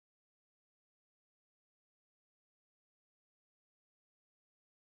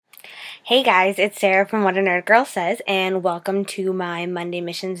Hey guys, it's Sarah from What a Nerd Girl Says, and welcome to my Monday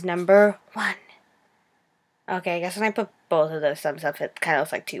Missions number 1. Okay, I guess when I put both of those thumbs up, it kind of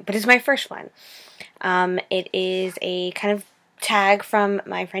looks like 2, but it's my first one. It is a kind of tag from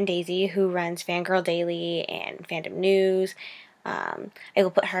my friend Daisy, who runs Fangirl Daily and Fandom News. I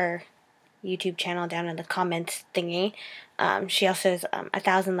will put her YouTube channel down in the comments thingy. She also has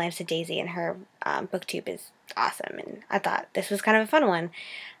 1,000 Lives of Daisy, and her booktube is awesome, and I thought this was kind of a fun one.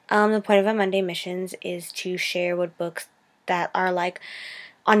 The point of a Monday Missions is to share what books that are like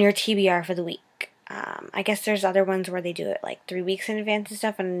on your TBR for the week. I guess there's other ones where they do it like 3 weeks in advance and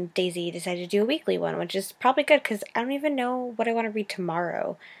stuff, and Daisy decided to do a weekly one, which is probably good because I don't even know what I want to read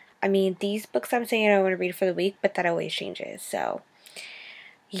tomorrow. I mean, these books I'm saying I want to read for the week, but that always changes, so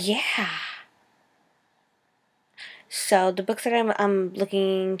yeah. So the books that I'm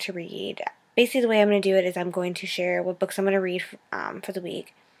looking to read, basically the way I'm going to do it is I'm going to share what books I'm going to read for the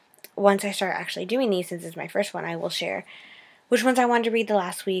week. Once I start actually doing these, since it's my first one, I will share which ones I wanted to read the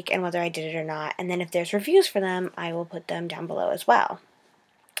last week and whether I did it or not. And then if there's reviews for them, I will put them down below as well.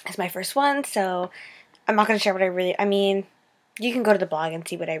 It's my first one, so I'm not going to share what I really... I mean, you can go to the blog and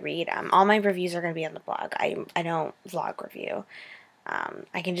see what I read. All my reviews are going to be on the blog. I don't vlog review.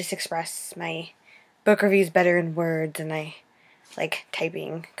 I can just express my book reviews better in words, and I like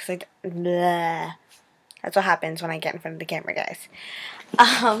typing because bleh. That's what happens when I get in front of the camera, guys.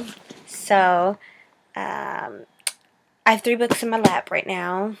 I have 3 books in my lap right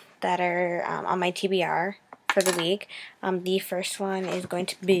now that are on my TBR for the week. The first one is going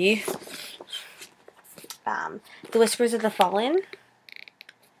to be The Whispers of the Fallen.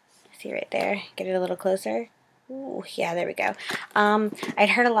 See right there? Get it a little closer. Ooh, yeah, there we go.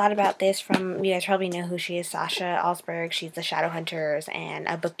 I'd heard a lot about this from, you guys probably know who she is, Sasha Alsberg. She's the Shadowhunters and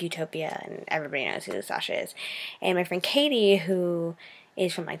a book Utopia, and everybody knows who Sasha is. And my friend Katie, who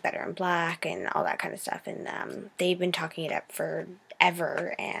is from like Better in Black and all that kind of stuff, and they've been talking it up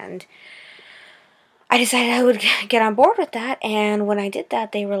forever, and I decided I would get on board with that. And when I did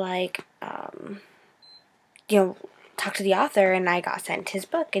that, they were like, talk to the author, and I got sent his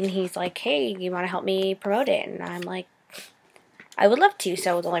book, and he's like, hey, you want to help me promote it? And I'm like, I would love to.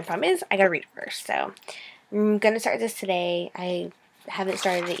 So the only problem is I gotta read it first. So I'm gonna start this today. I haven't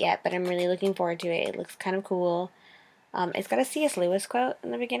started it yet, but I'm really looking forward to it. It looks kind of cool. It's got a C.S. Lewis quote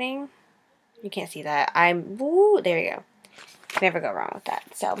in the beginning. You can't see that. There you go. Never go wrong with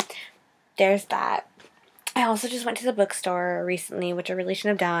that. So there's that. I also just went to the bookstore recently, which I really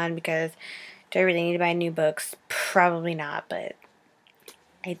shouldn't have done because do I really need to buy new books? Probably not, but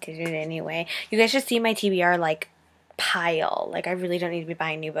I did it anyway. You guys should see my TBR, like, pile. Like, I really don't need to be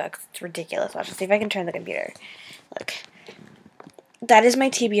buying new books. It's ridiculous. Watch, let's see if I can turn the computer. Look. That is my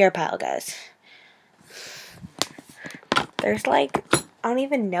TBR pile, guys. There's, like, I don't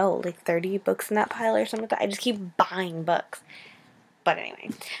even know, like 30 books in that pile or something like that. I just keep buying books. But anyway,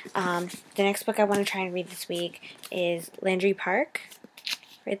 the next book I want to try and read this week is Landry Park.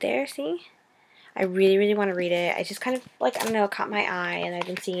 Right there, see? I really, really want to read it. I just kind of, like, I don't know, it caught my eye, and I've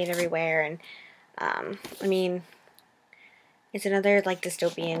been seeing it everywhere, and, I mean, it's another, like,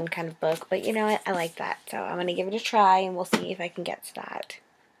 dystopian kind of book, but, you know what, I like that, so I'm going to give it a try, and we'll see if I can get to that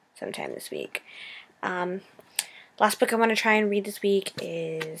sometime this week. Last book I want to try and read this week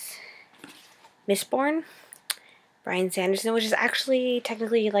is Mistborn, Brandon Sanderson, which is actually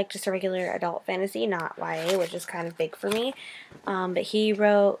technically, like, just a regular adult fantasy, not YA, which is kind of big for me, but he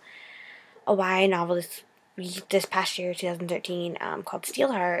wrote a YA novel this past year, 2013, called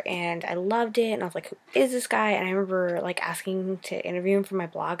Steelheart, and I loved it, and I was like, who is this guy? And I remember, like, asking to interview him for my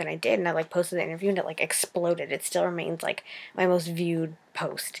blog, and I did, and I, like, posted the interview, and it, like, exploded. It still remains, like, my most viewed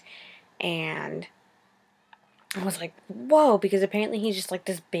post, and I was like, whoa, because apparently he's just, like,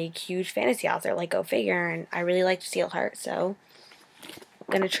 this big, huge fantasy author, like, go figure, and I really liked Steelheart, so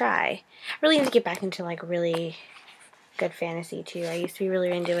I'm gonna try. I really need to get back into, like, really good fantasy, too. I used to be really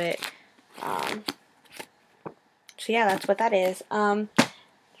into it. So yeah, that's what that is.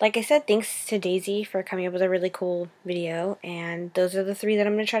 Like I said, thanks to Daisy for coming up with a really cool video, and those are the 3 that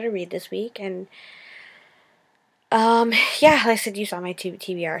I'm going to try to read this week, and, yeah, like I said, you saw my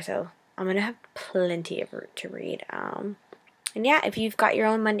TBR, so I'm going to have plenty to read. And yeah, if you've got your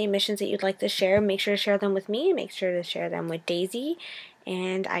own Monday missions that you'd like to share, make sure to share them with me, make sure to share them with Daisy,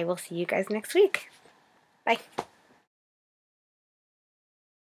 and I will see you guys next week. Bye.